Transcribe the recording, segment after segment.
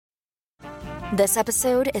This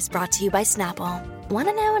episode is brought to you by Snapple. Want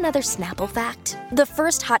to know another Snapple fact? The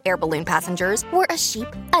first hot air balloon passengers were a sheep,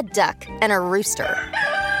 a duck, and a rooster.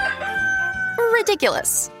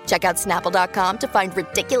 Ridiculous. Check out Snapple.com to find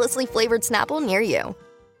ridiculously flavored Snapple near you.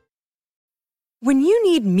 When you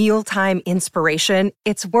need mealtime inspiration,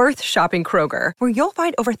 it's worth shopping Kroger, where you'll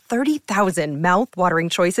find over 30,000 mouth-watering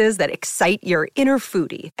choices that excite your inner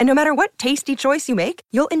foodie. And no matter what tasty choice you make,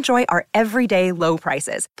 you'll enjoy our everyday low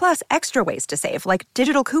prices, plus extra ways to save, like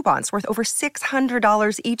digital coupons worth over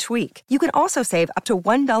 $600 each week. You can also save up to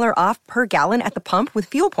 $1 off per gallon at the pump with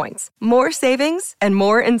fuel points. More savings and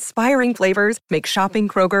more inspiring flavors make shopping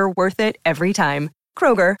Kroger worth it every time.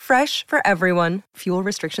 Kroger, fresh for everyone. Fuel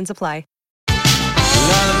restrictions apply.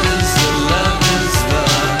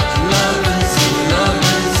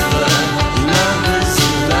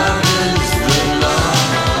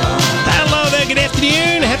 Hello there, good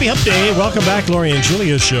afternoon. Happy Hump Day. Welcome back, Lori and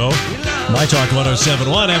Julia's show. My Talk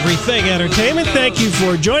 107.1, Everything Entertainment. Thank you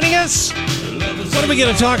for joining us. What are we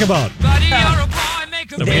going to talk about?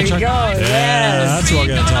 There you go. Yeah, that's what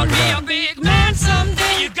we're going to talk about. Big man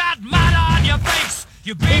someday. You got mud on your face.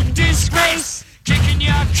 You big disgrace. Kicking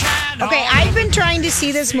your can. Okay, I've been trying to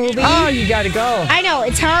see this movie. Oh, you got to go. I know,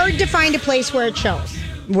 it's hard to find a place where it shows.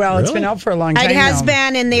 Well, it's been out for a long time It has now.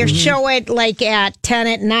 been, and they show it like at 10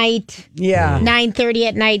 at night. Yeah. 9:30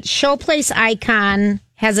 at night. Showplace Icon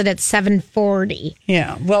has it at 7:40.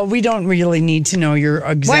 Yeah. Well, we don't really need to know your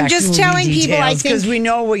exact Well, I'm just movie telling people, I details, because think- we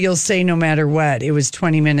know what you'll say no matter what. It was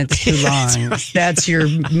 20 minutes too long. That's your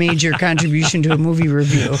major contribution to a movie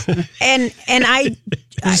review. And I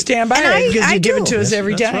You stand by and it because I you give do. it to us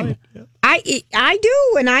every That's time. right. Yeah. I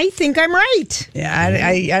do, and I think I'm right.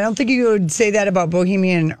 Yeah, I don't think you would say that about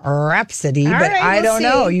Bohemian Rhapsody, All but right, I we'll don't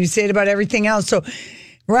know. see. You say it about everything else. So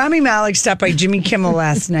Rami Malek stopped by Jimmy Kimmel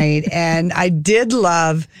last night, and I did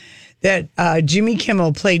love that Jimmy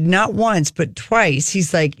Kimmel played not once, but twice.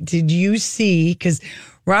 He's like, did you see? Because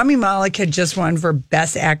Rami Malek had just won for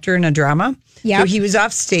Best Actor in a Drama. Yep. So he was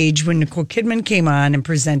off stage when Nicole Kidman came on and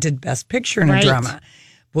presented Best Picture in a Right. Drama.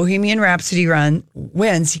 Bohemian Rhapsody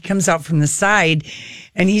wins. He comes out from the side,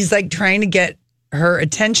 and he's like trying to get her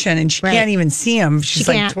attention, and she Right. can't even see him. She's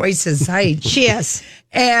like can't. twice his height. She is.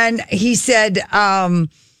 And he said,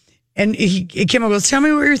 Kimmel goes, tell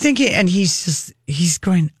me what you're thinking. And he's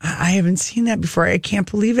going, I haven't seen that before. I can't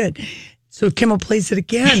believe it. So Kimmel plays it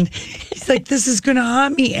again. He's like, this is going to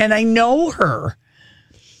haunt me. And I know her.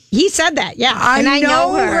 He said that, yeah. I and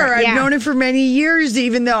know her. Yeah. I've known her for many years,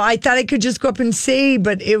 even though I thought I could just go up and say,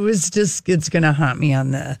 but it was just, it's going to haunt me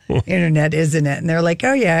on the internet, isn't it? And they're like,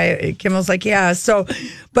 oh, yeah. Kimmel's like, yeah. So,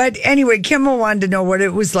 but anyway, Kimmel wanted to know what it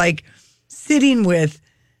was like sitting with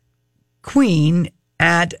Queen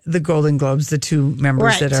at the Golden Globes, the two members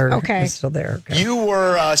Right. that are Okay. still there. Okay. You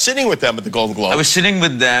were sitting with them at the Golden Globes. I was sitting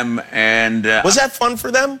with them, and Was that fun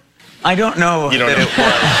for them? I don't know You don't that know.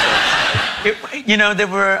 it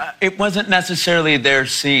was. It wasn't necessarily their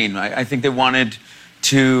scene. I think they wanted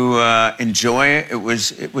to enjoy it. It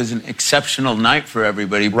was an exceptional night for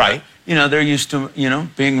everybody. But, Right. they're used to,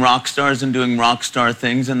 being rock stars and doing rock star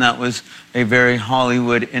things, and that was a very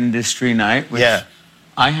Hollywood industry night. Which Yeah.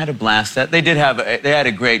 I had a blast at. They had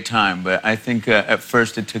a great time, but I think at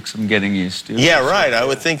first it took some getting used to. Yeah, right. I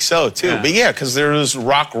would think so, too. Yeah. But yeah, because there was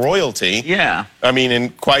rock royalty. Yeah. I mean,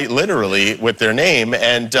 and quite literally with their name.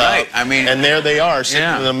 And, Right, I mean- and there they are sitting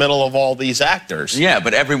Yeah. in the middle of all these actors. Yeah,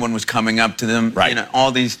 but everyone was coming up to them. Right.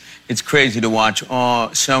 All these. It's crazy to watch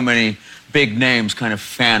so many big names kind of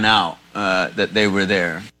fan out that they were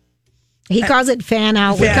there. He calls it fan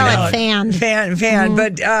out. We call it fan. Fan. Mm-hmm.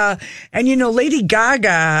 But, and Lady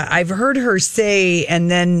Gaga, I've heard her say and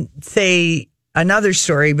then say another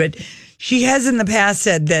story, but she has in the past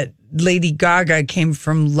said that Lady Gaga came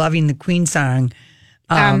from loving the Queen song.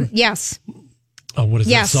 Yes. Oh, what is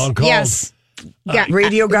Yes. that song called? Yes.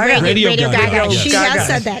 Radio Gaga. Radio Radio Gaga. Gaga. Yes. She Gaga. has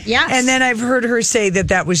said that, yes. And then I've heard her say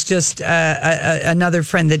that was just another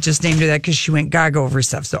friend that just named her that because she went Gaga over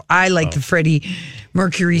stuff. So I like the Freddie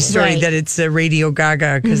Mercury story Right. that it's a Radio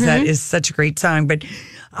Gaga because that is such a great song. But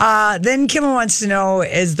then Kimmel wants to know,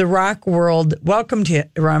 as the rock world welcomed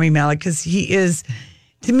Rami Malek, because he is,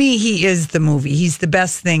 to me, he is the movie. He's the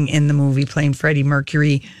best thing in the movie playing Freddie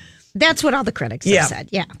Mercury. That's what all the critics have said,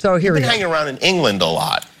 yeah. So here You've we been go. hanging around in England a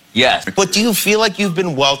lot. Yes. But do you feel like you've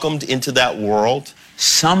been welcomed into that world?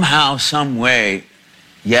 Somehow, some way,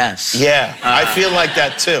 yes. Yeah, I feel like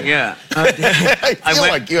that too. Yeah. I feel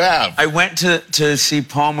like you have. I went to see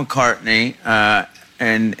Paul McCartney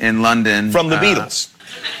in London. From the Beatles.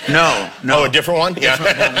 No. Oh, a different one? Yeah.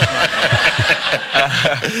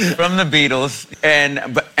 From the Beatles.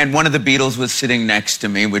 And one of the Beatles was sitting next to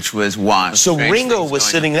me, which was one. So Strange Ringo things was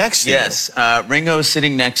going sitting on. next to you? Yes, Ringo was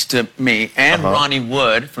sitting next to me and Ronnie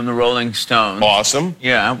Wood from the Rolling Stones. Awesome.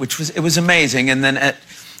 Yeah, it was amazing. And then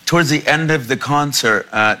towards the end of the concert,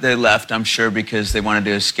 they left, I'm sure, because they wanted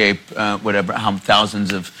to escape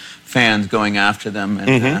thousands of fans going after them.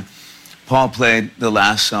 And Paul played the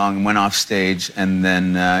last song and went off stage, and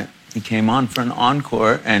then he came on for an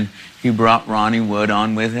encore, and he brought Ronnie Wood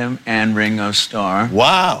on with him and Ringo Starr.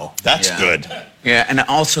 Wow, that's good. Yeah, and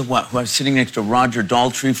also who I was sitting next to Roger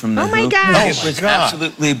Daltrey from The Who. my gosh. It was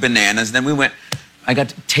absolutely bananas. Then I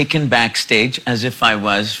got taken backstage as if I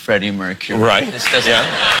was Freddie Mercury. Right. This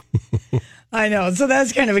doesn't I know. So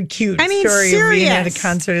that's kind of a cute I mean, story of being at a serious.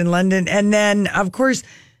 concert in London. And then, of course,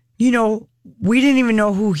 we didn't even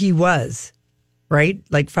know who he was, right?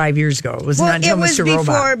 Like 5 years ago. It was not until it was Mr.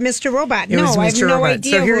 before Robot. Mr. Robot. It was No, I have Mr. no Robot.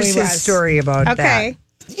 idea So here's who he his was. story about Okay.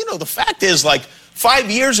 that. The fact is, like,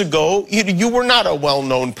 5 years ago, you were not a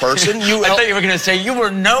well-known person. I thought you were going to say you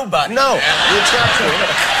were nobody. No, it's not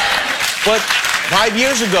true. But 5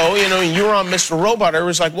 years ago, you were on Mr. Robot. I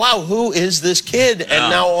was like, wow, who is this kid?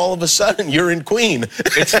 And now all of a sudden, you're in Queen.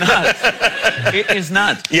 It's not. It is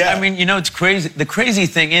not. Yeah. I mean, it's crazy. The crazy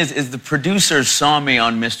thing is the producers saw me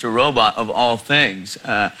on Mr. Robot, of all things.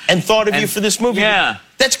 And thought of you for this movie. Yeah.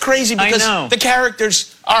 That's crazy I because know. the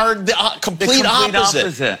characters are the complete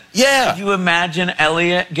opposite. Yeah. Could you imagine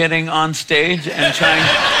Elliot getting on stage and trying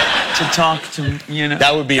to talk to,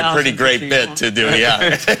 That would be a pretty thousands of great people? bit to do,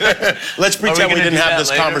 yeah. Let's pretend we gonna didn't do have that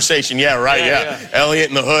this later? conversation. Yeah, right, yeah. Elliot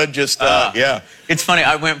in the hood, just, yeah. It's funny.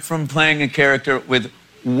 I went from playing a character with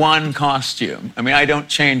one costume. I mean, I don't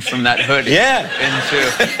change from that hoodie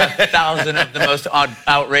into 1,000 of the most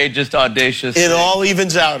outrageous, audacious It things. all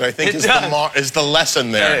evens out, I think, It is does. the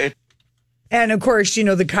lesson there. And of course,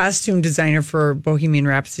 the costume designer for Bohemian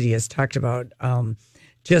Rhapsody has talked about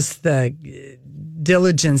just the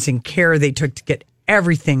diligence and care they took to get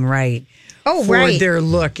everything right for their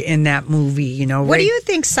look in that movie. What do you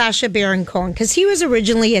think, Sacha Baron Cohen? Because he was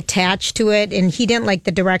originally attached to it, and he didn't like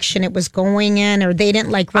the direction it was going in, or they didn't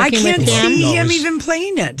like I working can't with him. see No, him it's- even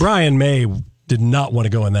playing it. Brian May did not want to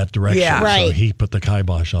go in that direction. Yeah. So Right. he put the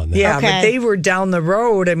kibosh on that. Yeah, Okay. but they were down the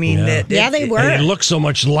road. I mean, Yeah. They were. And he looks so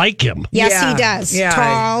much like him. Yes, Yeah, he does. yeah.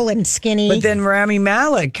 Tall and skinny. But then Rami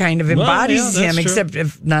Malek kind of embodies yeah, him, that's true. except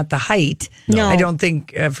if not the height. No. I don't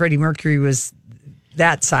think Freddie Mercury was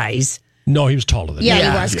that size. No, he was taller than Yeah,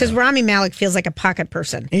 him. he was, because Rami Malek feels like a pocket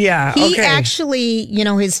person. Yeah, He okay. actually,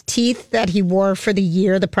 his teeth that he wore for the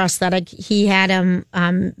year, the prosthetic, he had them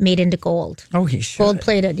made into gold. Oh, he should. Gold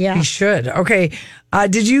plated, yeah. He should. Okay.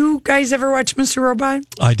 Did you guys ever watch Mr. Robot?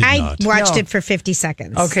 I did I not. watched No. it for 50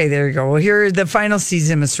 seconds. Okay, there you go. Well, here the final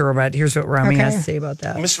season, Mr. Robot. Here's what Rami Okay. has to say about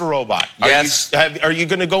that. Mr. Robot, Yes. are you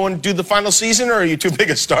going to go and do the final season, or are you too big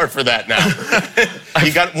a star for that now?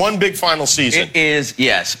 You got one big final season. It is,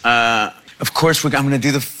 yes. Of course, I'm going to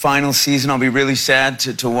do the final season. I'll be really sad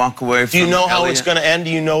to walk away from Do you know how Elliot. it's going to end?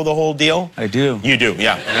 Do you know the whole deal? I do. You do,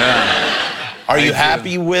 yeah. Are you I do.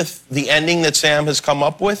 happy with the ending that Sam has come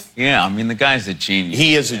up with? Yeah, I mean, the guy's a genius.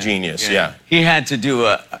 He is a genius, yeah. He had to do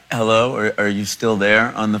a hello, or are you still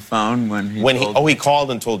there on the phone when he told He called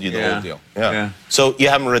and told you the Yeah. whole deal. Yeah. Yeah. So you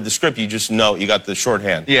haven't read the script, you just know, you got the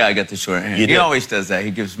shorthand. Yeah, I got the shorthand. You He did. always does that.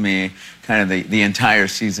 He gives me kind of the entire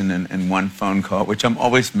season in one phone call, which I'm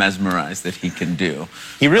always mesmerized that he can do.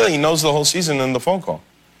 He really knows the whole season in the phone call.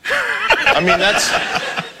 I mean, that's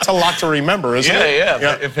a lot to remember, isn't it? Yeah.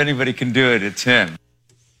 But if anybody can do it, it's him.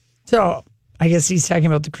 So I guess he's talking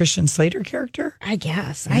about the Christian Slater character. I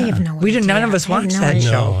guess. I have no We did. idea. None of us I have watched no that idea.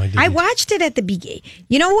 show. No, I didn't. I watched it at the beginning.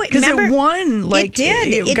 You know what? Because it Remember- won, like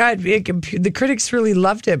it did. the critics really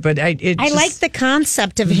loved it, but I like the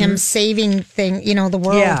concept of him saving the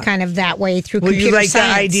world Yeah. kind of that way through Well, computer you like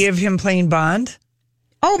science. the idea of him playing Bond?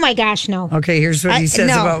 Oh my gosh, no. Okay, here's what he says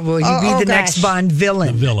no. about will he Oh, be oh, the next gosh. Bond The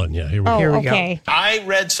villain? villain, yeah. Here we Oh, go. Here we go. okay. I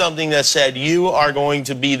read something that said you are going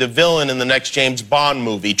to be the villain in the next James Bond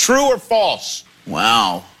movie. True or false?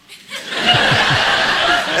 Wow.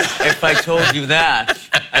 If I told you that,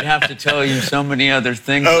 I'd have to tell you so many other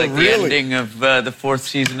things, Oh, like the really? ending of the 4th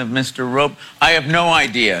season of Mr. Rope. I have no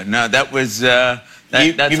idea. No, that was that's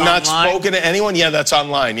You've not online? spoken to anyone? Yeah, that's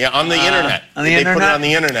online. Yeah, on the internet. on the They put it internet? on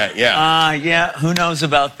the internet, yeah. Yeah. Who knows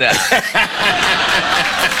about that?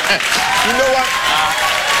 You know what?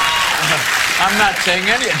 I'm not saying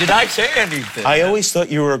anything. Did I say anything? I always thought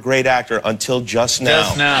you were a great actor until just now.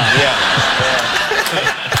 Just now.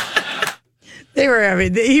 Yeah. They were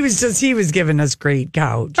having. He was giving us great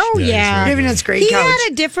couch. Oh yeah, giving us great He couch.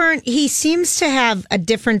 had he seems to have a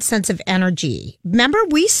different sense of energy. Remember,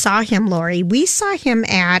 we saw him, Lori. We saw him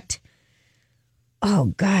at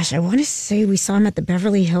Oh, gosh. I want to say we saw him at the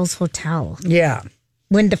Beverly Hills Hotel Yeah.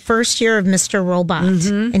 when the first year of Mr. Robot.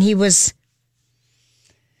 Mm-hmm. And he was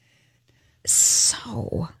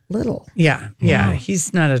so little. Yeah. Yeah.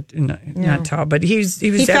 He's not not tall, but he was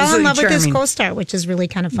He fell in love charming. with his co-star, which is really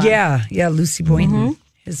kind of fun. Yeah, Lucy Boynton,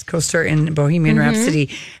 his co-star in Bohemian Rhapsody.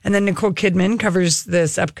 And then Nicole Kidman covers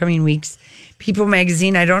this upcoming week's People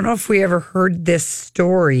magazine. I don't know if we ever heard this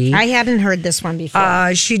story. I hadn't heard this one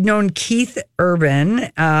before. She'd known Keith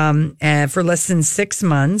Urban for less than 6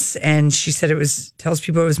 months, and she said tells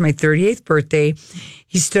people it was my 38th birthday.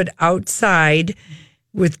 He stood outside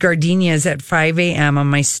with gardenias at 5 a.m. on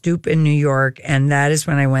my stoop in New York, and that is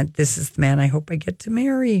when I went, this is the man I hope I get to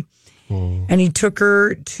marry. And he took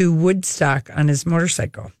her to Woodstock on his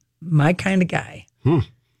motorcycle. My kind of guy.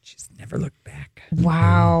 She's never looked back.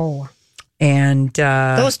 Wow. And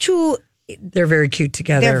Those two, they're very cute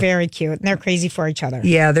together. they're very cute. And they're crazy for each other.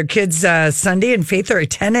 Yeah, their kids, Sunday and Faith, are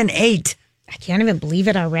 10 and 8. I can't even believe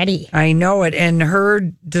it already. I know it. And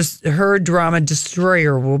her drama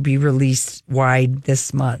Destroyer will be released wide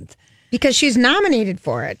this month. Because she's nominated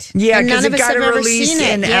for it. Yeah, And because none it of us got have a ever release seen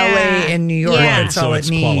it. in Yeah. LA and New York. Yeah. That's so all it it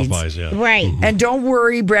needs. qualifies, yeah. Right. And don't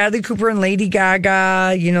worry, Bradley Cooper and Lady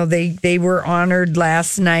Gaga, they were honored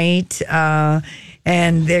last night.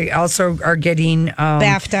 And they also are getting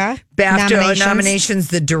BAFTA nominations.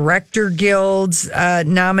 The Director Guilds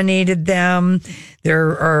nominated them.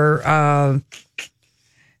 There are,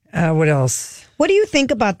 what else? What do you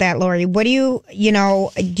think about that, Lori? What do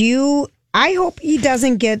you, I hope he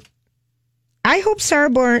doesn't get, I hope Star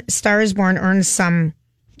is Born earns some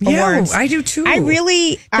awards. Yeah, I do too. I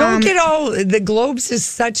really don't get all, the Globes is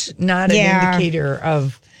such not an indicator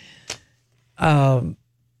of,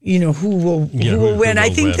 who will win. I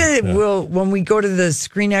think that when we go to the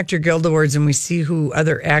Screen Actor Guild Awards and we see who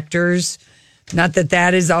other actors, not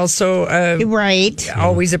that is also right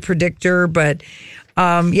always a predictor, but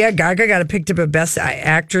Gaga picked up a Best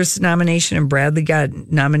Actress nomination, and Bradley got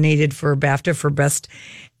nominated for BAFTA for Best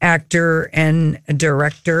Actor and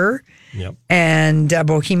Director. Yep. And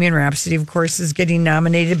Bohemian Rhapsody, of course, is getting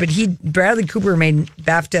nominated, but Bradley Cooper made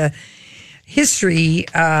BAFTA history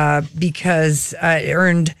because it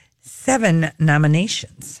earned 7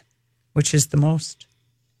 nominations, which is the most.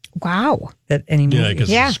 Wow. That any movie. Yeah, because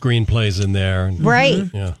the screenplay's in there. Right.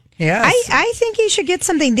 Yeah. Yes. I think he should get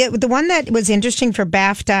something. The one that was interesting for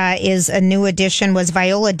BAFTA is a new addition was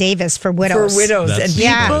Viola Davis for Widows. For Widows. That's And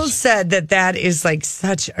people nice. said that is like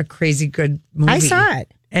such a crazy good movie. I saw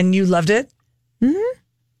it. And you loved it?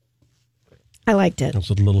 I liked it. It was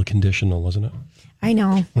a little conditional, wasn't it? I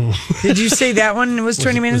know. Did you say that one was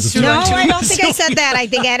 20 minutes too No, long? I don't think I said that. I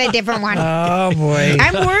think I had a different one. Oh, boy.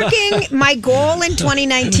 I'm working my goal in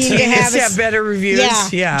 2019 to have better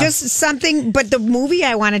reviews. Yeah. just something. But the movie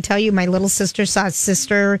I want to tell you, my little sister saw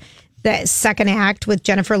Sister, the second act with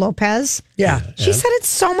Jennifer Lopez. Yeah. She said it's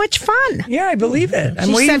so much fun. Yeah, I believe it. I'm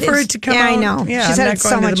She waiting said for it's- it to come yeah, out. I know. Yeah, She I'm said not it's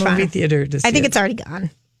going so to much the fun. movie theater to see I think it. it's already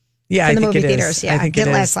gone. Yeah, in I the think movie it is. theaters. Yeah, I think it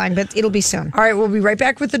didn't is. last long, but it'll be soon. All right, we'll be right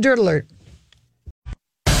back with the Dirt Alert.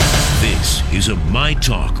 This is a My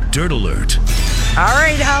Talk Dirt Alert. All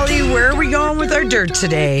right, Holly, where are we going with our dirt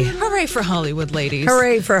today? Hooray for Hollywood, ladies.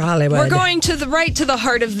 Hooray for Hollywood. We're going to the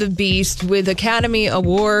heart of the beast with Academy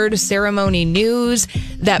Award ceremony news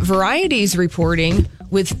that Variety's reporting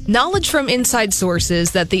with knowledge from inside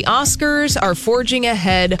sources that the Oscars are forging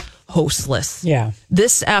ahead hostless. Yeah.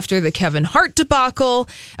 This after the Kevin Hart debacle.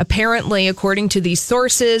 Apparently, according to these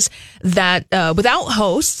sources, that without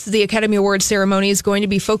hosts, the Academy Awards ceremony is going to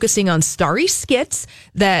be focusing on starry skits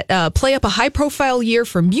that play up a high-profile year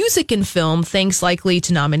for music and film, thanks likely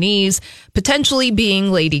to nominees, potentially being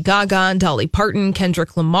Lady Gaga, Dolly Parton,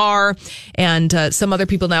 Kendrick Lamar, and some other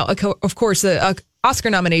people. Now, of course,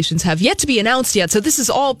 Oscar nominations have yet to be announced yet, so this is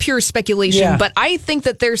all pure speculation. Yeah. But I think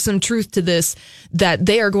that there's some truth to this, that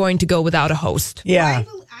they are going to go without a host. Yeah,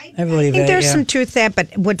 I believe I think it. there's yeah. some truth to that,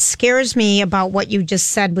 but what scares me about what you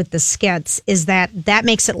just said with the skits is that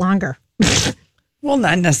makes it longer. Well,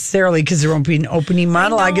 not necessarily, because there won't be an opening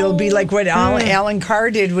monologue. It'll be like what Alan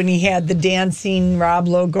Carr did when he had the dancing Rob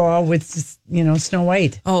logo with, Snow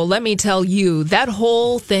White. Oh, let me tell you, that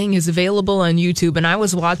whole thing is available on YouTube, and I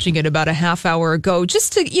was watching it about a half hour ago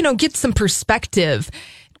just to, get some perspective.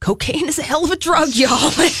 Cocaine is a hell of a drug,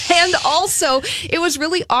 y'all. And also, it was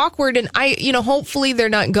really awkward. And hopefully they're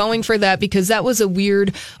not going for that, because that was a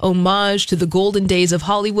weird homage to the golden days of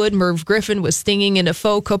Hollywood. Merv Griffin was singing in a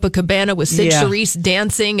faux Copacabana with Sid Charisse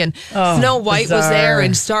dancing, and Snow White was there,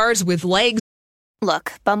 and stars with legs.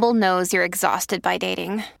 Look, Bumble knows you're exhausted by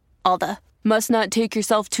dating. All the must not take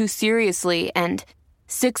yourself too seriously and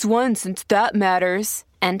 6'1" since that matters.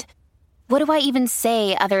 And What do I even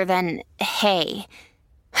say other than, hey?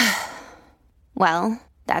 Well,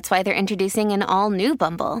 that's why they're introducing an all-new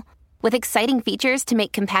Bumble, with exciting features to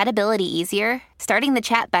make compatibility easier, starting the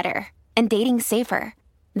chat better, and dating safer.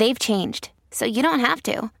 They've changed, so you don't have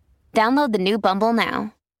to. Download the new Bumble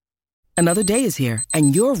now. Another day is here,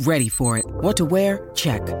 and you're ready for it. What to wear?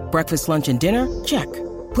 Check. Breakfast, lunch, and dinner? Check.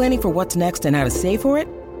 Planning for what's next and how to save for it?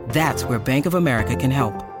 That's where Bank of America can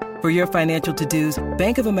help. For your financial to-dos,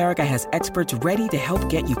 Bank of America has experts ready to help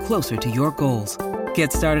get you closer to your goals.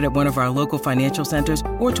 Get started at one of our local financial centers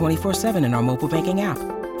or 24/7 in our mobile banking app.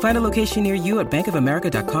 Find a location near you at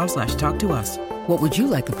bankofamerica.com/talktous. What would you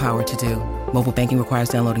like the power to do? Mobile banking requires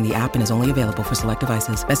downloading the app and is only available for select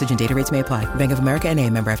devices. Message and data rates may apply. Bank of America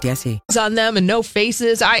N.A., member FDIC. On them and no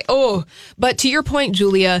faces. But to your point,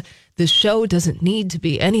 Julia, the show doesn't need to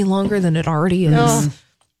be any longer than it already is. No.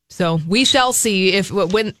 So we shall see if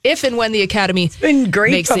and when the Academy It's been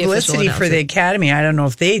great makes publicity for the Academy. I don't know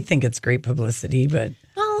if they think it's great publicity, but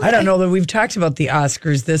I don't know that we've talked about the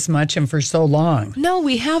Oscars this much and for so long. No,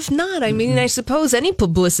 we have not. I mean, I suppose any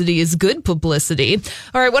publicity is good publicity.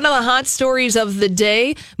 All right, one of the hot stories of the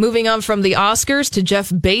day, moving on from the Oscars to Jeff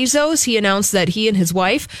Bezos. He announced that he and his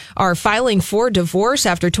wife are filing for divorce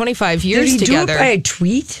after 25 years together. Did he do it by a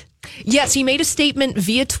tweet? Yes, he made a statement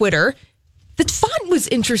via Twitter. The font was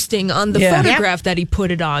interesting on the photograph that he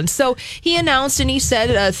put it on. So he announced and he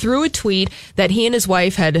said through a tweet that he and his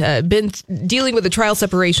wife had been dealing with a trial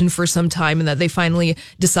separation for some time and that they finally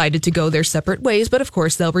decided to go their separate ways. But of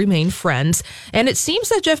course, they'll remain friends. And it seems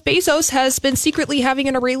that Jeff Bezos has been secretly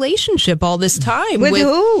having a relationship all this time. With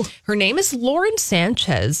who? Her name is Lauren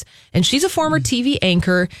Sanchez, and she's a former TV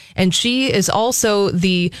anchor. And she is also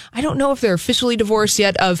I don't know if they're officially divorced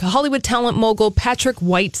yet, of Hollywood talent mogul Patrick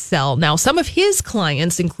Whitesell. Now, some of his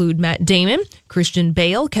clients include Matt Damon, Christian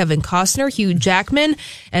Bale, Kevin Costner, Hugh Jackman,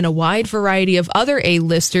 and a wide variety of other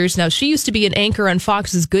A-listers. Now, she used to be an anchor on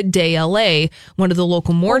Fox's Good Day LA, one of the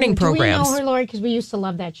local morning programs. Do we know her, Lori? Because we used to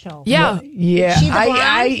love that show. Yeah. Yeah. She the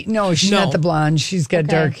blonde? No, she's not the blonde. She's got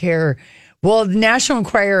dark hair. Well, the National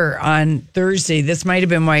Enquirer on Thursday, this might have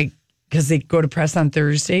been why, because they go to press on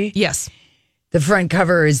Thursday. Yes. The front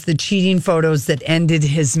cover is the cheating photos that ended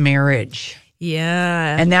his marriage.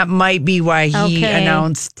 Yeah. And that might be why he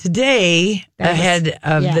announced today ahead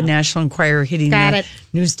of the National Enquirer hitting the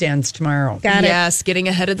newsstands tomorrow. Yes, getting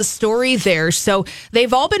ahead of the story there. So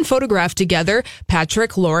they've all been photographed together,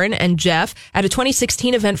 Patrick, Lauren, and Jeff, at a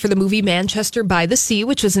 2016 event for the movie Manchester by the Sea,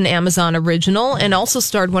 which was an Amazon original, and also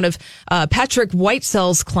starred one of Patrick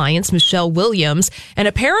Whitesell's clients, Michelle Williams. And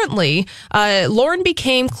apparently, Lauren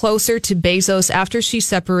became closer to Bezos after she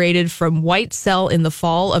separated from Whitesell in the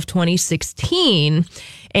fall of 2016.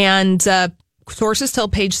 And sources tell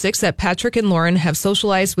Page Six that Patrick and Lauren have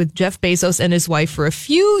socialized with Jeff Bezos and his wife for a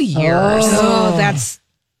few years.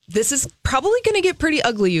 This is probably going to get pretty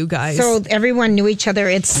ugly, you guys. So everyone knew each other.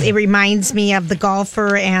 It reminds me of the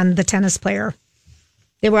golfer and the tennis player.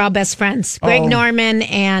 They were all best friends. Greg Norman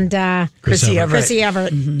and Chrissy Everett.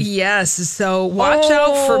 Mm-hmm. Yes. So watch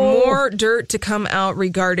out for more dirt to come out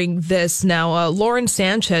regarding this. Now, Lauren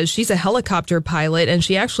Sanchez, she's a helicopter pilot, and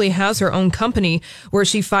she actually has her own company where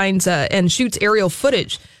she finds and shoots aerial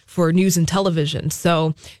footage for news and television.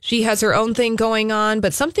 So she has her own thing going on,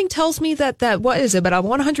 but something tells me that what is it, about a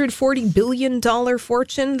 $140 billion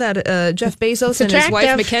fortune that Jeff Bezos and his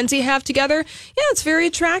wife Mackenzie have together? Yeah, it's very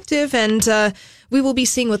attractive, and we will be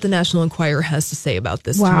seeing what the National Enquirer has to say about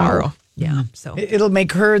this tomorrow. Yeah, so it'll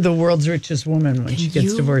make her the world's richest woman when she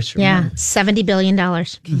gets divorced from him. $70 billion.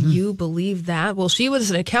 Can you believe that? Well, she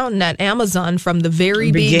was an accountant at Amazon from the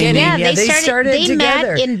very beginning. Yeah, they started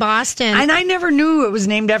together. Met in Boston, and I never knew it was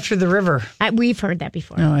named after the river. We've heard that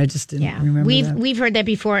before. No, I just didn't remember that. We've heard that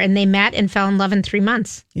before, and they met and fell in love in 3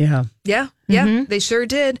 months. Yeah. Yeah, they sure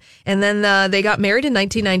did. And then they got married in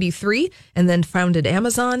 1993, and then founded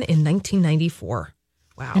Amazon in 1994.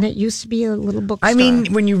 Wow. And it used to be a little bookstore. I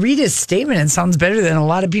mean, when you read his statement, it sounds better than a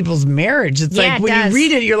lot of people's marriage. It's like when you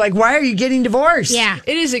read it, you're like, why are you getting divorced? Yeah.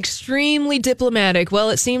 It is extremely diplomatic.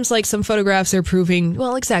 Well, it seems like some photographs are proving,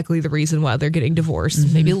 exactly the reason why they're getting divorced.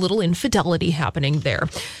 Mm-hmm. Maybe a little infidelity happening there.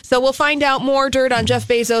 So we'll find out more dirt on Jeff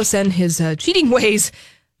Bezos and his cheating ways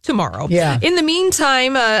tomorrow. Yeah. In the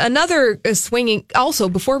meantime, another swinging. Also,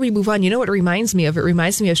 before we move on, you know what it reminds me of? It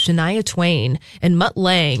reminds me of Shania Twain and Mutt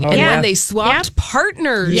Lange, and when they swapped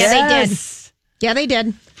partners. Yeah, they did. Yeah, they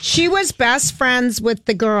did. She was best friends with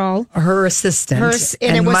the girl, her assistant,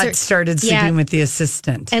 and Mutt started sleeping with the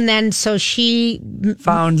assistant. And then so she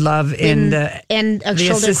found love in the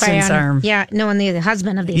shoulder cry on arm. Yeah, no, and the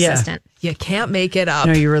husband of the assistant. You can't make it up.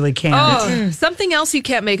 No, you really can't. Oh, something else you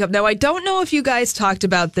can't make up. Now, I don't know if you guys talked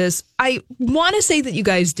about this. I want to say that you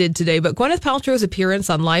guys did today, but Gwyneth Paltrow's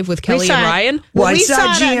appearance on Live with Kelly and Ryan. Well, we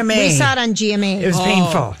saw GMA. We saw it on GMA. It was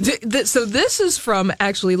painful. So this is from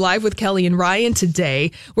actually Live with Kelly and Ryan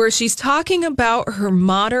today, where she's talking about her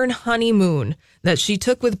modern honeymoon that she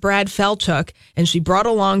took with Brad Falchuk, and she brought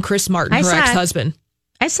along Chris Martin, her ex-husband.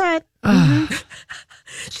 I saw it.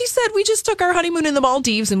 She said, we just took our honeymoon in the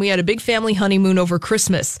Maldives and we had a big family honeymoon over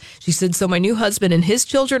Christmas. She said, so my new husband and his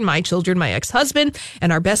children, my ex-husband,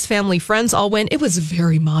 and our best family friends all went. It was a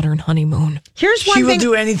very modern honeymoon. Here's one thing. She will thing.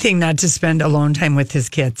 do anything not to spend alone time with his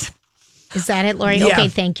kids. Is that it, Lori? Yeah. Okay,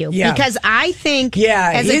 thank you. Yeah. Because I think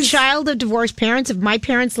as a child of divorced parents, if my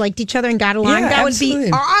parents liked each other and got along, that absolutely. would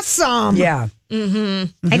be awesome. Yeah.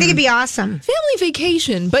 Mm-hmm. I think it'd be awesome. Family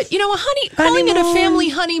vacation, but calling it a family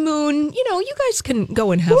honeymoon, you guys can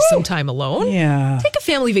go and have some time alone. Yeah. Take a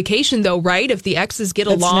family vacation though, right? If the exes get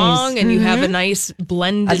along and you have a nice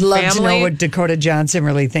blended family. I'd love to know what Dakota Johnson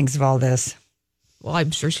really thinks of all this. Well,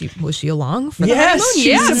 I'm sure was she along for the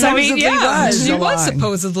honeymoon? Yes, she was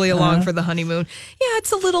supposedly along for the honeymoon. Yeah,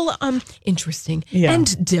 it's a little interesting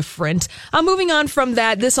and different. Moving on from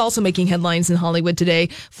that, this also making headlines in Hollywood today.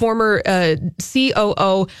 Former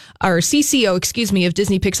CCO, of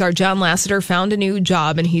Disney Pixar, John Lasseter, found a new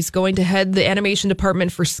job, and he's going to head the animation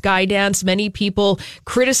department for Skydance. Many people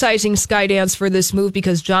criticizing Skydance for this move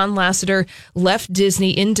because John Lasseter left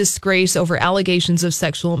Disney in disgrace over allegations of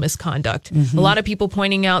sexual misconduct. Mm-hmm. A lot of people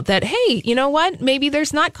pointing out that, hey, you know what? Maybe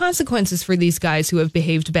there's not consequences for these guys who have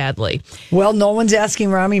behaved badly. Well, no one's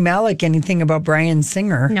asking Rami Malek anything about Bryan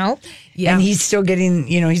Singer. No. Yeah. And he's still getting,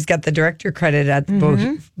 he's got the director credit at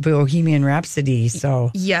Bohemian Rhapsody.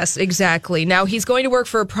 So yes, exactly. Now he's going to work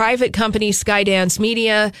for a private company, Skydance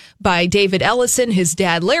Media, by David Ellison, his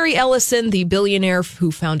dad, Larry Ellison, the billionaire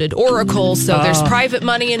who founded Oracle. So there's private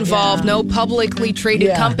money involved, no publicly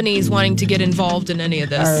traded companies wanting to get involved in any of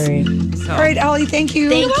this. All right, Allie, thank you.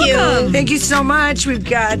 Thank you. Thank you so much. We've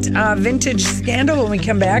got Vintage Scandal when we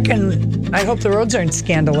come back, and I hope the roads aren't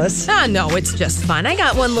scandalous. No, it's just fun. I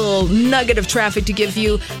got one little nugget of traffic to give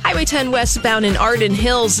you. Highway 10 westbound in Arden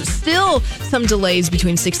Hills, still some delays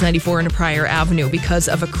between 694 and Pryor Avenue because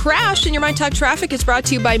of a crash. And your Mind Talk Traffic is brought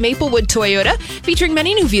to you by Maplewood Toyota, featuring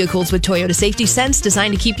many new vehicles with Toyota Safety Sense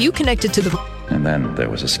designed to keep you connected to the... And then there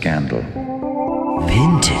was a scandal.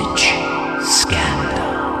 Vintage Scandal.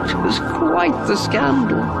 It was quite the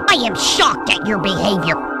scandal. I am shocked at your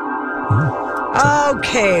behavior.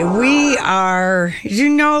 Okay, we are... Do you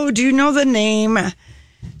know the name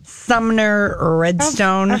Sumner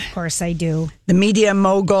Redstone? Of course I do. The media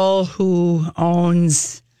mogul who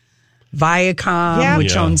owns Viacom,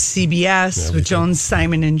 which owns CBS, which owns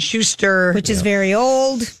Simon & Schuster. Which is very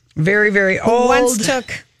old. Very, very Who old. once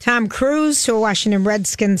took Tom Cruise to a Washington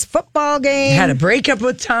Redskins football game. Had a breakup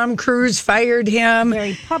with Tom Cruise, fired him.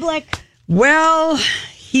 Very public. Well,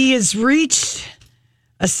 he has reached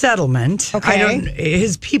a settlement. Okay.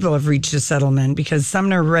 His people have reached a settlement because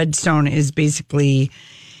Sumner Redstone is basically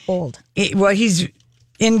old. He's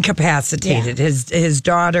incapacitated. Yeah. His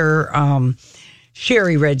daughter,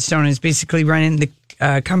 Sherry Redstone, is basically running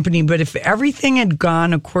the company. But if everything had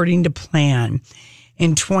gone according to plan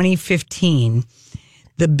in 2015,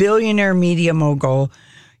 the billionaire media mogul,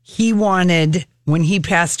 when he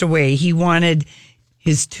passed away, he wanted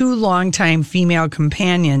his two longtime female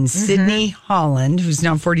companions, Sydney Holland, who's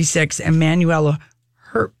now 46, and Manuela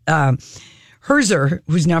Herzer,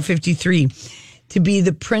 who's now 53, to be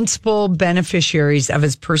the principal beneficiaries of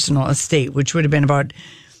his personal estate, which would have been about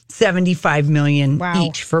 $75 million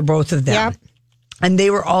each for both of them. Yep. And they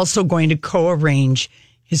were also going to co-arrange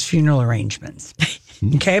his funeral arrangements.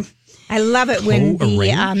 Okay? I love it when the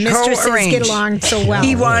mistresses get along so well.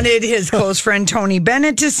 He wanted his close friend Tony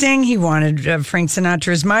Bennett to sing. He wanted Frank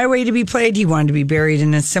Sinatra's My Way to be played. He wanted to be buried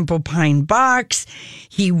in a simple pine box.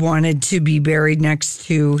 He wanted to be buried next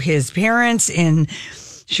to his parents in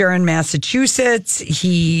Sharon, Massachusetts.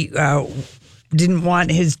 He didn't want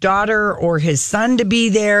his daughter or his son to be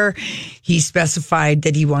there. He specified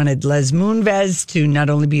that he wanted Les Moonves to not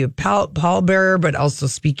only be a pallbearer, but also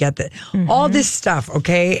speak at all this stuff,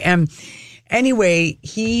 okay? And anyway,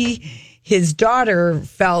 his daughter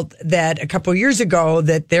felt that a couple years ago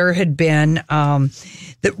that there had been,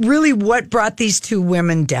 that really what brought these two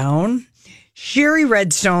women down, Sherry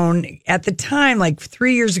Redstone, at the time, like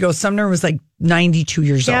 3 years ago, Sumner was like 92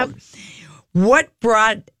 years old. What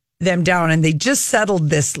brought them down, and they just settled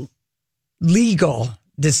this legal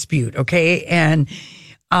dispute, okay? And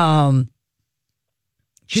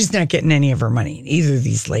she's not getting any of her money, either of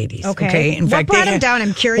these ladies. Okay. In fact, what brought them down?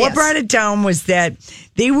 I'm curious. What brought it down was that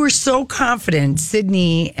they were so confident,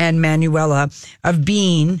 Sydney and Manuela, of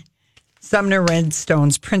being Sumner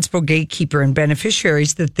Redstone's principal gatekeeper and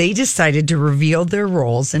beneficiaries, that they decided to reveal their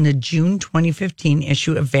roles in a June 2015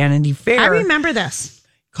 issue of Vanity Fair. I remember this.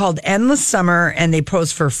 Called Endless Summer, and they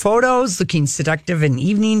posed for photos looking seductive in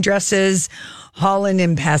evening dresses. Holland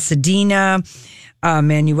in Pasadena.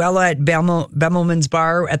 Manuela at Bemelman's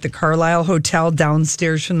Bar at the Carlisle Hotel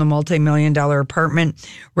downstairs from the multi-million-dollar apartment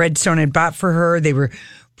Redstone had bought for her. They were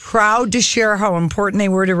proud to share how important they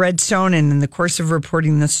were to Redstone, and in the course of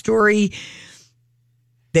reporting the story,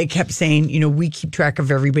 they kept saying, you know, we keep track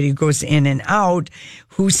of everybody who goes in and out,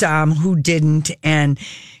 who saw him, who didn't, and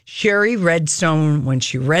Sherry Redstone, when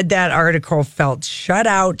she read that article, felt shut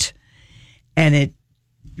out, and it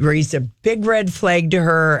raised a big red flag to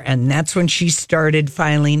her, and that's when she started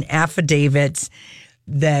filing affidavits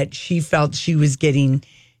that she felt she was getting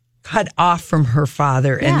cut off from her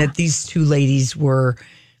father, and that these two ladies were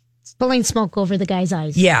blowing smoke over the guy's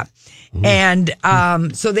eyes. Yeah. And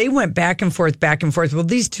so they went back and forth. Well,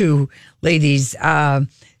 these two ladies, the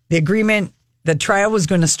agreement, the trial was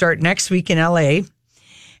going to start next week in LA.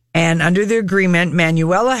 And under the agreement,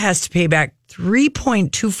 Manuela has to pay back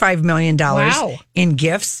 $3.25 million in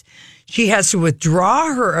gifts. She has to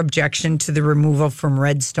withdraw her objection to the removal from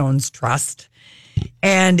Redstone's trust.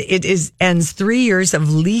 And it ends 3 years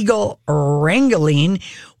of legal wrangling,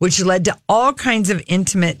 which led to all kinds of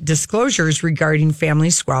intimate disclosures regarding family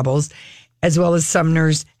squabbles, as well as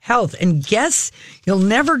Sumner's health. And you'll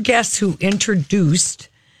never guess who introduced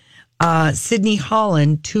Sydney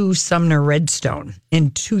Holland to Sumner Redstone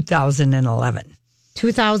in 2011.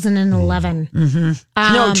 2011.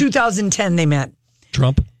 Mm-hmm. No, 2010 they met.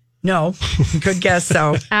 Trump? No, good guess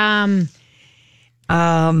though.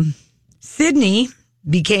 Sydney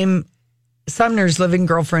became Sumner's living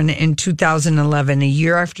girlfriend in 2011, a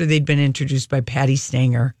year after they'd been introduced by Patty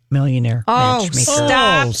Stanger, millionaire matchmaker.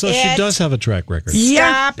 Stop so it. she does have a track record.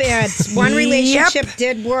 Stop it. One relationship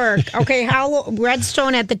did work. Okay,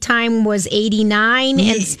 Redstone at the time was 89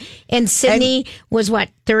 and Sydney was what,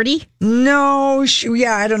 30? No,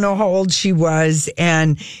 I don't know how old she was,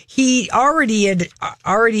 and he already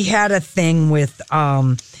had a thing with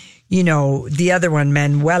the other one,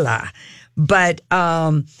 Manuela. But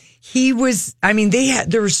he was,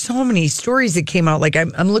 there were so many stories that came out. Like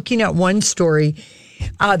I'm looking at one story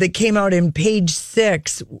that came out in Page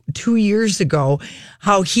 6 2 years ago,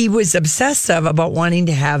 how he was obsessive about wanting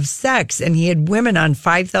to have sex. And he had women on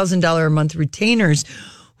 $5,000 a month retainers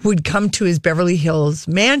who would come to his Beverly Hills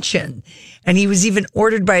mansion. And he was even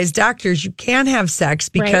ordered by his doctors, you can't have sex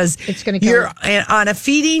because you're on a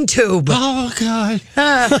feeding tube. Oh, God.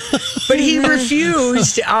 But he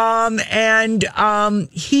refused. We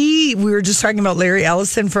were just talking about Larry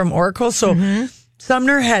Ellison from Oracle. So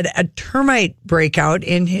Sumner had a termite breakout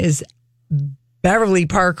in his Beverly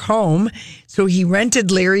Park home. So he rented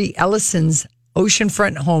Larry Ellison's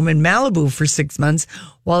oceanfront home in Malibu for 6 months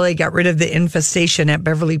while they got rid of the infestation at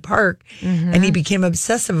Beverly Park. And he became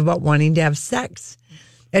obsessive about wanting to have sex.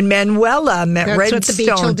 And Manuela met Redstone. That's what the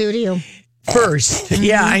beach will do to you. First.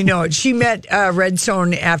 Yeah, I know. She met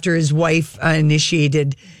Redstone after his wife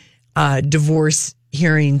initiated divorce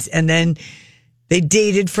hearings. And then they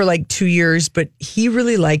dated for like 2 years, but he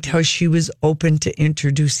really liked how she was open to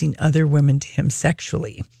introducing other women to him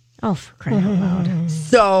sexually. Oh, for crying out loud.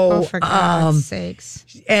 So, for God's sakes.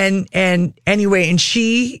 And anyway, and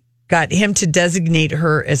she got him to designate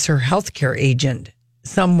her as her healthcare agent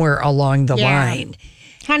somewhere along the line.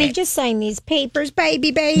 Honey, just sign these papers,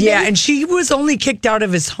 baby. Yeah, and she was only kicked out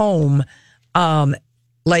of his home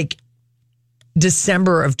like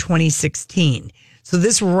December of 2016. So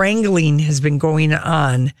this wrangling has been going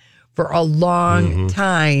on for a long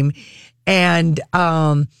time. And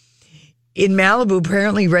in Malibu,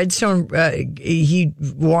 apparently Redstone, he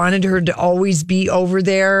wanted her to always be over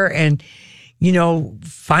there and,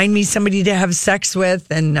 find me somebody to have sex with.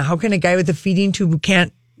 And how can a guy with a feeding tube who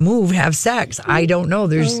can't move have sex? I don't know.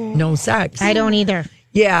 There's no sex. I don't either.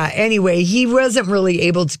 Yeah. Anyway, he wasn't really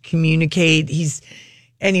able to communicate.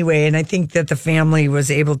 And I think that the family was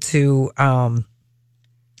able to,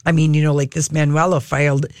 like this Manuela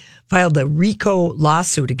filed a RICO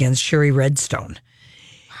lawsuit against Sherry Redstone,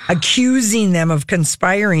 accusing them of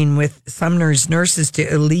conspiring with Sumner's nurses to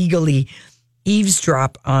illegally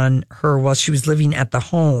eavesdrop on her while she was living at the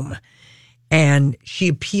home. And she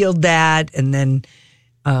appealed that, and then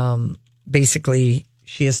basically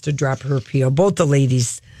she has to drop her appeal. Both the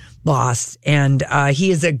ladies lost. And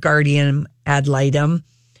he is a guardian ad litem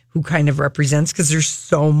who kind of represents, because there's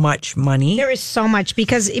so much money. There is so much,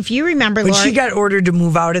 because if you remember, But Lori, she got ordered to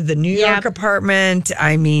move out of the New York apartment.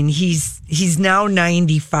 I mean, he's now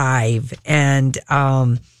 95. And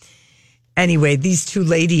anyway, these two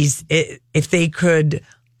ladies, if they could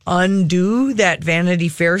undo that Vanity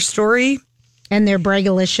Fair story. And their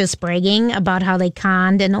braggalicious bragging about how they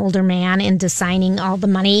conned an older man into signing all the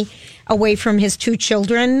money away from his two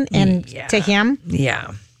children and to him.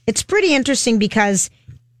 Yeah. It's pretty interesting because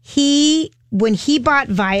when he bought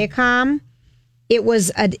Viacom, it was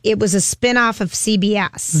a spinoff of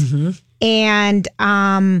CBS.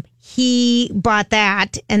 And he bought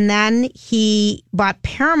that, and then he bought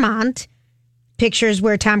Paramount Pictures,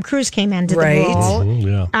 where Tom Cruise came into the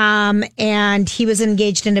role. And he was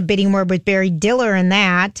engaged in a bidding war with Barry Diller in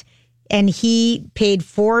that, and he paid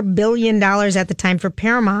 $4 billion at the time for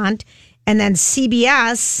Paramount. And then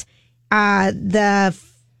CBS, the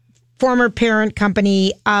former parent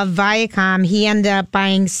company of Viacom, he ended up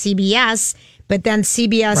buying CBS, but then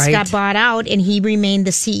CBS got bought out, and he remained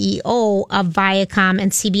the CEO of Viacom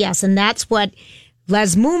and CBS. And that's what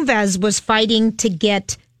Les Moonves was fighting to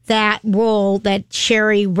get that role that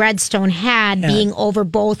Sherry Redstone had, being over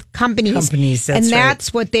both companies.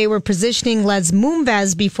 That's what they were positioning Les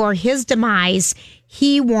Moonves before his demise.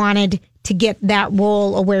 He wanted to get that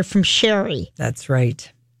role away from Sherry. That's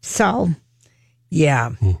right. So, yeah.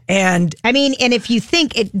 And I mean, and if you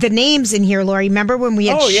think the names in here, Lori, remember when we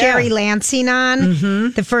had Sherry Lansing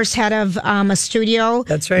on, the first head of a studio?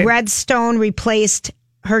 That's right. Redstone replaced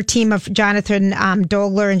her team of Jonathan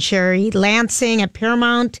Dogler and Sherry Lansing at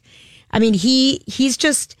Paramount. I mean, he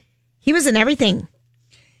was in everything.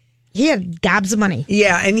 He had gobs of money.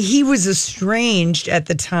 Yeah, and he was estranged at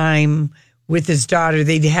the time with his daughter.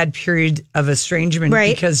 They'd had period of estrangement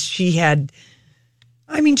because she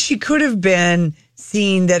could have been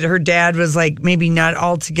seeing that her dad was like maybe not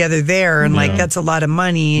altogether there, and like that's a lot of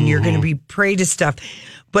money, and you're going to be prey to stuff.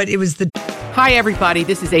 But it was Hi, everybody.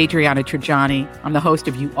 This is Adriana Trajani. I'm the host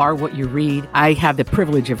of You Are What You Read. I have the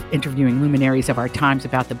privilege of interviewing luminaries of our times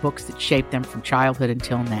about the books that shaped them from childhood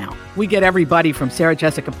until now. We get everybody from Sarah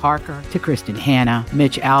Jessica Parker to Kristen Hanna,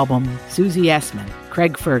 Mitch Albom, Susie Essman,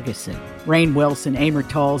 Craig Ferguson, Rainn Wilson, Amor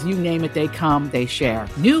Tolls, you name it, they come, they share.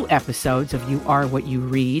 New episodes of You Are What You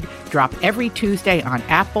Read drop every Tuesday on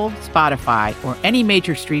Apple, Spotify, or any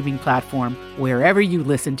major streaming platform wherever you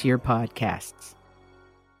listen to your podcasts.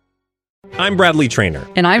 I'm Bradley Trainer.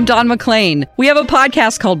 And I'm Don McClain. We have a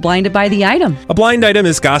podcast called Blinded by the Item. A blind item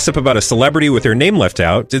is gossip about a celebrity with their name left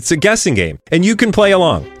out. It's a guessing game, and you can play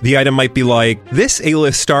along. The item might be like, this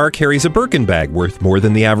A-list star carries a Birkin bag worth more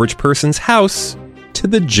than the average person's house to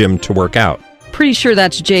the gym to work out. Pretty sure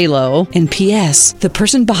that's J-Lo. And P.S. the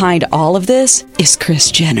person behind all of this is Kris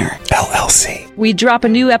Jenner, LLC. We drop a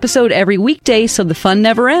new episode every weekday so the fun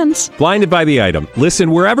never ends. Blinded by the Item.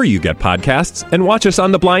 Listen wherever you get podcasts and watch us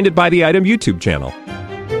on the Blinded by the Item YouTube channel.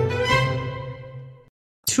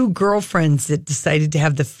 two girlfriends that decided to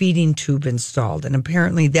have the feeding tube installed. And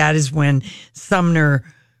apparently that is when Sumner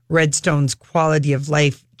Redstone's quality of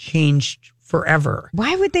life changed forever.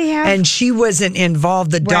 Why would they have? And she wasn't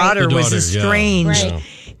involved. The daughter was estranged. Yeah.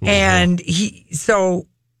 Right. And he's,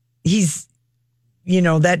 you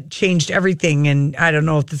know, that changed everything. And I don't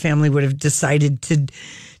know if the family would have decided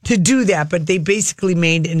to do that, but they basically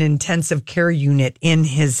made an intensive care unit in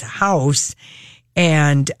his house.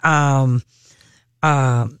 And,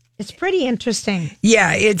 it's pretty interesting.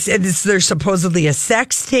 Yeah, there's supposedly a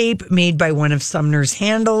sex tape made by one of Sumner's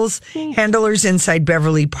handlers inside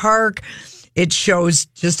Beverly Park. It shows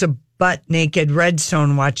just a butt naked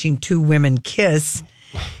Redstone watching two women kiss,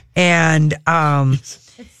 and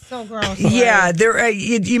it's so gross. Yeah,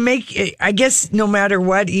 you make. I guess no matter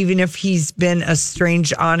what, even if he's been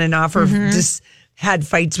estranged on and off, or just had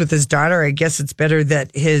fights with his daughter, I guess it's better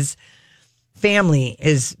that his family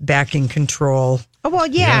is back in control. Oh, well,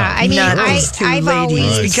 yeah. I mean, I've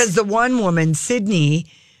always, because the one woman, Sydney,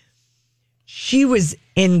 she was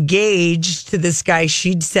engaged to this guy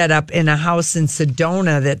she'd set up in a house in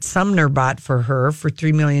Sedona that Sumner bought for her for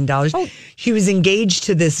 $3 million. Oh. She was engaged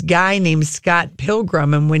to this guy named Scott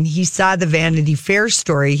Pilgrim. And when he saw the Vanity Fair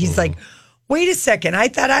story, he's like, wait a second, I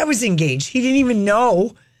thought I was engaged. He didn't even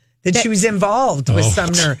know that she was involved with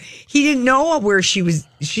Sumner. He didn't know where she was.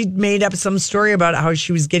 She'd made up some story about how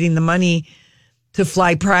she was getting the money to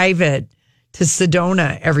fly private to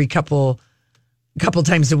Sedona every couple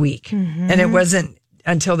times a week. Mm-hmm. And it wasn't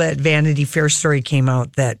until that Vanity Fair story came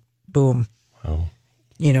out that, boom. Wow.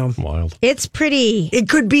 You know. Wild. It's pretty. It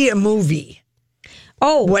could be a movie.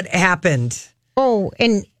 Oh. What happened. Oh,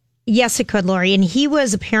 and Yes, it could, Lori. And he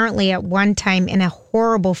was apparently at one time in a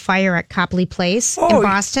horrible fire at Copley Place in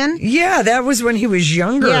Boston. Yeah, that was when he was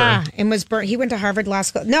younger. Yeah, and was burnt. He went to Harvard Law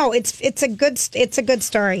School. No, it's a good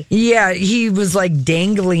story. Yeah, he was like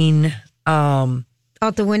dangling out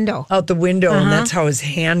the window. And that's how his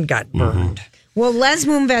hand got burned. Well, Les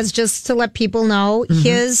Moonves, just to let people know,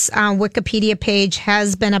 his Wikipedia page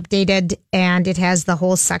has been updated, and it has the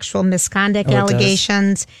whole sexual misconduct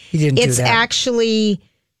allegations. He didn't do It's that. actually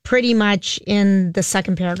pretty much in the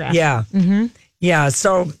second paragraph. Yeah. Yeah,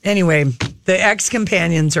 so anyway, the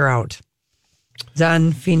ex-companions are out.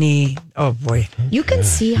 Done, fini. Oh, boy. You can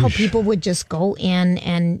see how people would just go in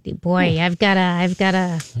and, boy, I've got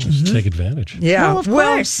to. Just take advantage. Yeah. Well, of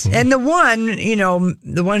course. And the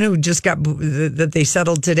one who just got, that they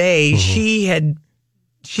settled today, she'd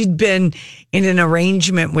been in an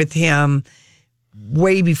arrangement with him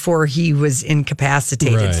way before he was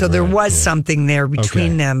incapacitated. Right, so there was something there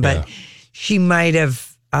between them, but she might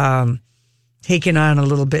have taken on a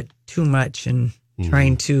little bit too much and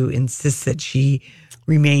trying to insist that she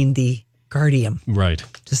remain the guardian. Right.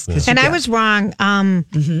 And I was wrong.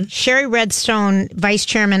 Sherry Redstone, vice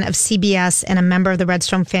chairman of CBS and a member of the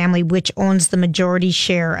Redstone family, which owns the majority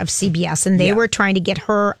share of CBS. And they were trying to get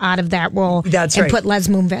her out of that role and put Les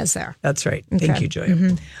Moonves there. That's right. Thank you,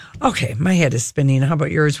 Joy. Okay, my head is spinning. How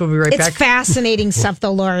about yours? We'll be right back. It's fascinating stuff,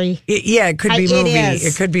 though, Lori. It could be movie.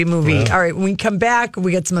 It could be movie. Well. All right, when we come back,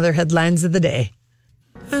 we got some other headlines of the day.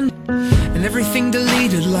 And everything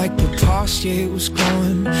deleted like the past year was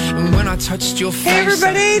gone. And when I touched your face. Hey,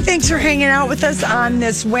 everybody. Thanks for hanging out with us on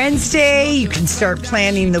this Wednesday. You can start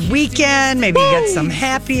planning the weekend. Maybe you got some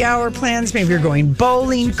happy hour plans. Maybe you're going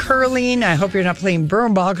bowling, curling. I hope you're not playing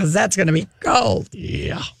broom ball because that's going to be cold.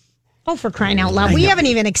 Yeah. Oh, for crying out loud. We haven't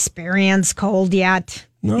even experienced cold yet.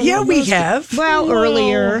 No, Yeah, we have. Well,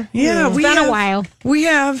 earlier. Yeah, It's we been have. a while. We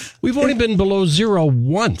have. We've only been below zero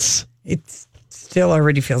once. It's still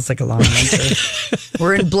already feels like a long winter.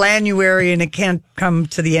 We're in Blanuary and it can't come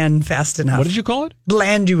to the end fast enough. What did you call it?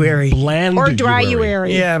 Blanduary. Or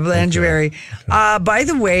dryuary. Yeah, Blanduary. By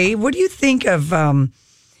the way, what do you think of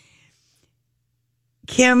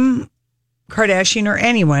Kim Kardashian or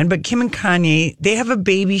anyone, but Kim and Kanye, they have a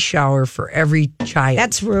baby shower for every child.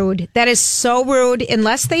 That's rude. That is so rude.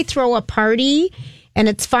 Unless they throw a party and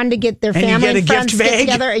it's fun to get their And you family get a and friends gift to get bag.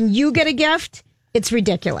 together and you get a gift, it's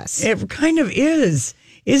ridiculous. It kind of is.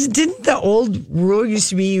 Didn't the old rule used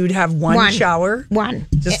to be you'd have one shower? One.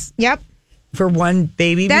 Just yep. For one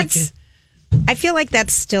baby? I feel like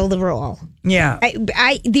that's still the rule. Yeah.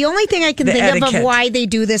 The only thing I can The think of etiquette. why they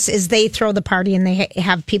do this is they throw the party and they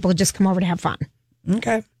have people just come over to have fun.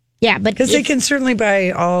 Okay. Yeah, but because they can certainly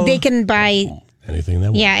buy all. They can buy anything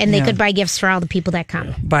that. Yeah, and they could buy gifts for all the people that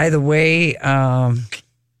come. By the way, the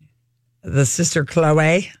sister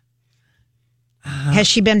Chloe. Has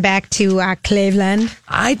she been back to Cleveland?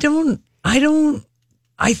 I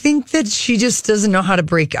think that she just doesn't know how to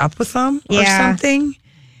break up with them or something.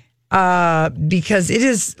 Because it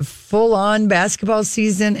is full on basketball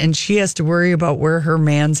season and she has to worry about where her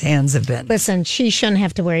man's hands have been. Listen, she shouldn't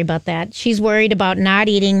have to worry about that. She's worried about not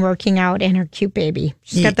eating, working out, and her cute baby.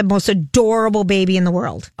 She's got the most adorable baby in the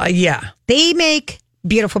world. Yeah. They make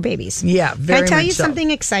beautiful babies. Yeah, very Can I tell much you so. something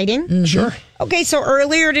exciting? Mm-hmm. Sure. Okay, so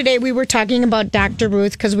earlier today we were talking about Dr.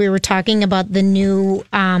 Ruth because we were talking about the new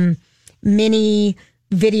mini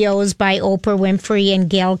videos by Oprah Winfrey and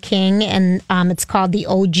Gayle King, and it's called the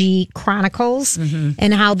OG Chronicles,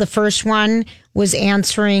 and how the first one was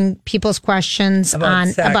answering people's questions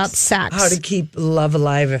about sex. How to keep love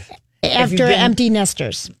alive after empty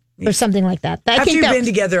nesters or something like that. I After think you've that, been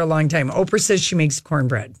together a long time. Oprah says she makes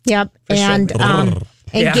cornbread. Yep, For sure. and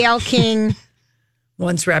Yeah. Gayle King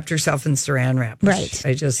once wrapped herself in saran wrap. Right.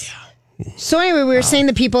 I just. So anyway, we were saying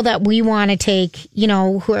the people that we want to take,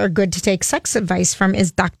 who are good to take sex advice from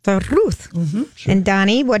is Dr. Ruth. And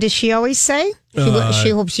Donnie, what does she always say? She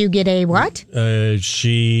hopes you get a what?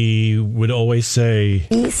 She would always say,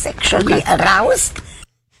 Be sexually aroused.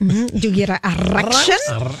 Do you get an erection?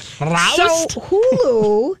 So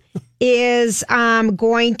Hulu is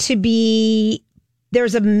going to be,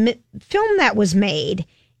 there's a film that was made,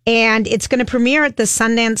 and it's going to premiere at the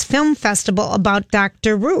Sundance Film Festival about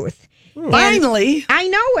Dr. Ruth. Finally. I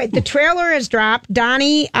know it. The trailer has dropped.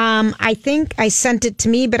 Donnie, I think I sent it to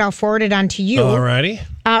me, but I'll forward it on to you. Alrighty.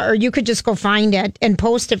 Or you could just go find it and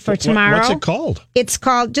post it for tomorrow. What's it called? It's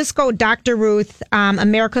called, just go Dr. Ruth,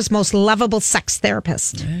 America's Most Lovable Sex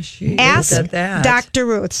Therapist. She Ask is at that. Dr.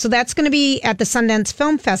 Ruth. So that's going to be at the Sundance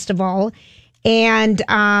Film Festival. And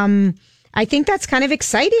I think that's kind of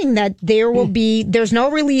exciting that there will be, there's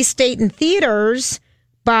no release date in theaters,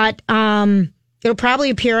 but It'll probably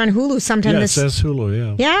appear on Hulu sometime. Yeah, it says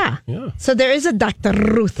Hulu, Yeah. Yeah. So there is a Dr.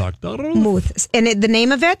 Ruth. Dr. Ruth. And the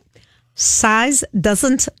name of it, Size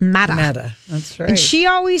Doesn't Matter. That's right. And she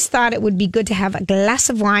always thought it would be good to have a glass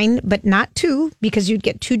of wine, but not two, because you'd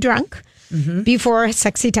get too drunk before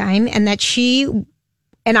sexy time. And that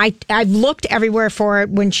and I've looked everywhere for it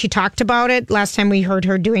when she talked about it. Last time we heard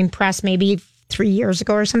her doing press, maybe 3 years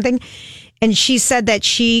ago or something. And she said that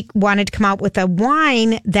she wanted to come out with a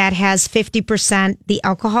wine that has 50% the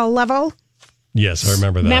alcohol level. Yes, I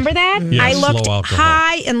remember that. Remember that? Yes, I looked low alcohol.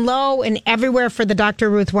 high and low and everywhere for the Dr.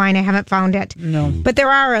 Ruth wine. I haven't found it. No. But there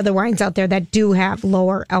are other wines out there that do have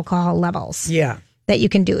lower alcohol levels. Yeah. That you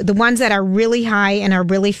can do. The ones that are really high and are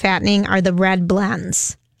really fattening are the red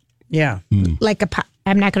blends. Yeah. Like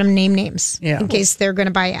I'm not going to name names in case they're going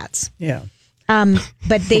to buy ads. Yeah.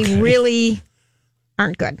 But they really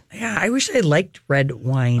aren't good. Yeah, I wish I liked red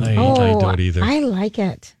wine. I don't either. I like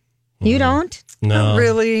it. You don't? No. Not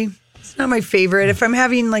really. It's not my favorite. If I'm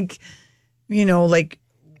having if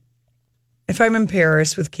I'm in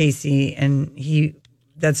Paris with Casey and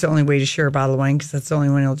that's the only way to share a bottle of wine because that's the only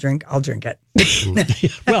one he'll drink, I'll drink it.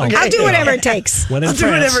 Well, I'll do whatever it takes. When in I'll do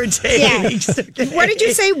France. whatever it takes. Yeah. What did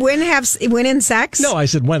you say? Win in sex? No, I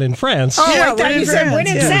said when in France. Oh, Yeah, I thought you said win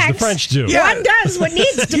in Yeah, sex. as the French do. Yeah. One does what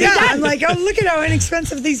needs to be Yeah, done. I'm like, oh, look at how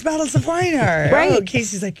inexpensive these bottles of wine are. Right. Oh,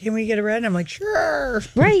 Casey's like, can we get a red? And I'm like, sure.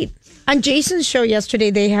 Right. On Jason's show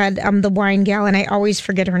yesterday, they had the wine gal, and I always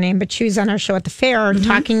forget her name, but she was on our show at the fair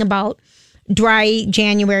talking about dry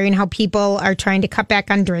January and how people are trying to cut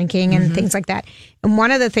back on drinking and things like that. And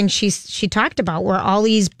one of the things she talked about were all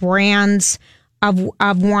these brands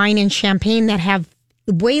of wine and champagne that have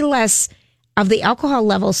way less of the alcohol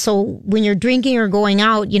levels. So when you're drinking or going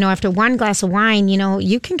out, after one glass of wine,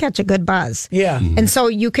 you can catch a good buzz. Yeah. And so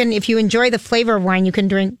you can, if you enjoy the flavor of wine, you can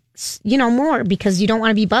drink, more because you don't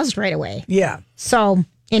want to be buzzed right away. Yeah. So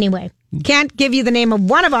anyway, can't give you the name of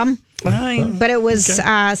one of them. Fine. But it was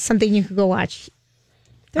something you could go watch.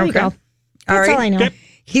 There you go. That's all I know. Okay.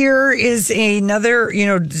 Here is another,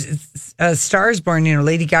 Stars Born.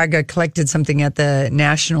 Lady Gaga collected something at the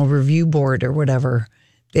National Review Board or whatever.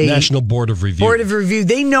 National Board of Review. Board of Review.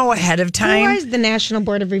 They know ahead of time. Who is the National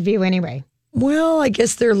Board of Review anyway? Well, I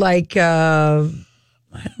guess they're like, I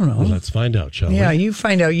don't know. Well, let's find out, shall we? Yeah, you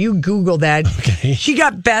find out. You Google that. Okay. She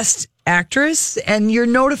got Best Actress, and you're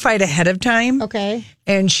notified ahead of time. Okay.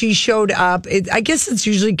 And she showed up. I guess it's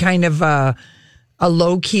usually kind of a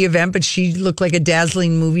low-key event, but she looked like a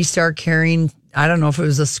dazzling movie star carrying, I don't know if it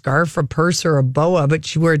was a scarf, a purse, or a boa, but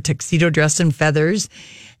she wore a tuxedo dressed in feathers.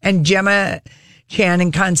 And Gemma Chan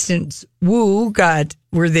and Constance Wu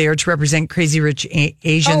were there to represent Crazy Rich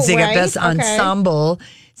Asians. They got Best Ensemble.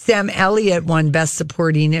 Sam Elliott won Best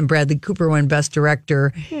Supporting, and Bradley Cooper won Best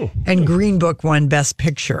Director, and Green Book won Best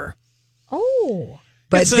Picture. Oh.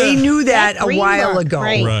 But they knew that a while ago.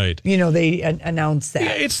 Right. They announced that.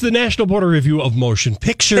 Yeah, it's the National Board of Review of Motion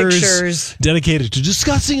Pictures. Dedicated to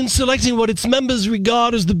discussing and selecting what its members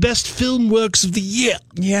regard as the best film works of the year.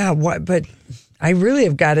 Yeah, but I really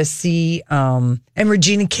have got to see, and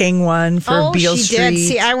Regina King won for Beale Street. Did.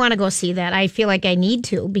 See, I want to go see that. I feel like I need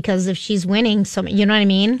to because if she's winning, you know what I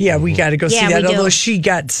mean? Yeah, we got to go see that, we although do. she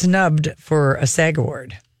got snubbed for a SAG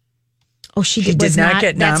award. Oh, she did not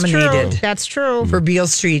get nominated. That's true. For Beale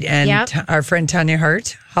Street. And our friend Tanya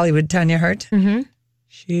Hart, Hollywood Tanya Hart,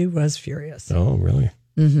 she was furious. Oh, really?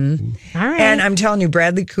 Mm-hmm. All right. And I'm telling you,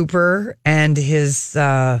 Bradley Cooper and his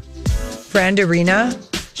friend Irina.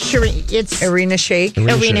 It's Irina Shayk.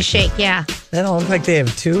 Irina Shayk, yeah. They don't look like they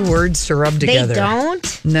have two words to rub together. They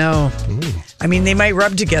don't? No. I mean, they might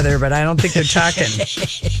rub together, but I don't think they're talking.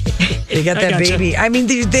 They got that baby. I mean,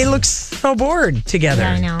 they look so bored together.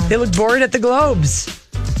 Yeah, I know. They look bored at the Globes.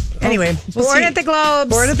 Anyway. We'll bored see. at the Globes.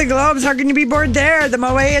 Bored at the Globes. How can you be bored there? The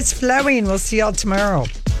Moet is flowing. We'll see y'all tomorrow.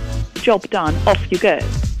 Job done. Off you go.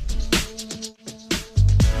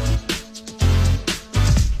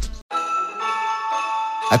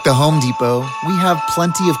 At the Home Depot, we have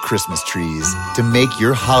plenty of Christmas trees to make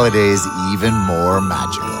your holidays even more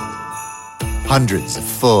magical. Hundreds of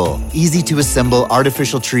full, easy-to-assemble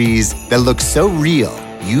artificial trees that look so real,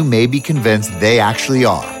 you may be convinced they actually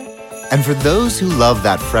are. And for those who love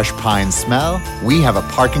that fresh pine smell, we have a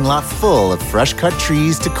parking lot full of fresh-cut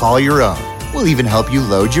trees to call your own. We'll even help you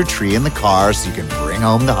load your tree in the car so you can bring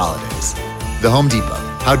home the holidays. The Home Depot,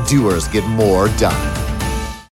 how doers get more done.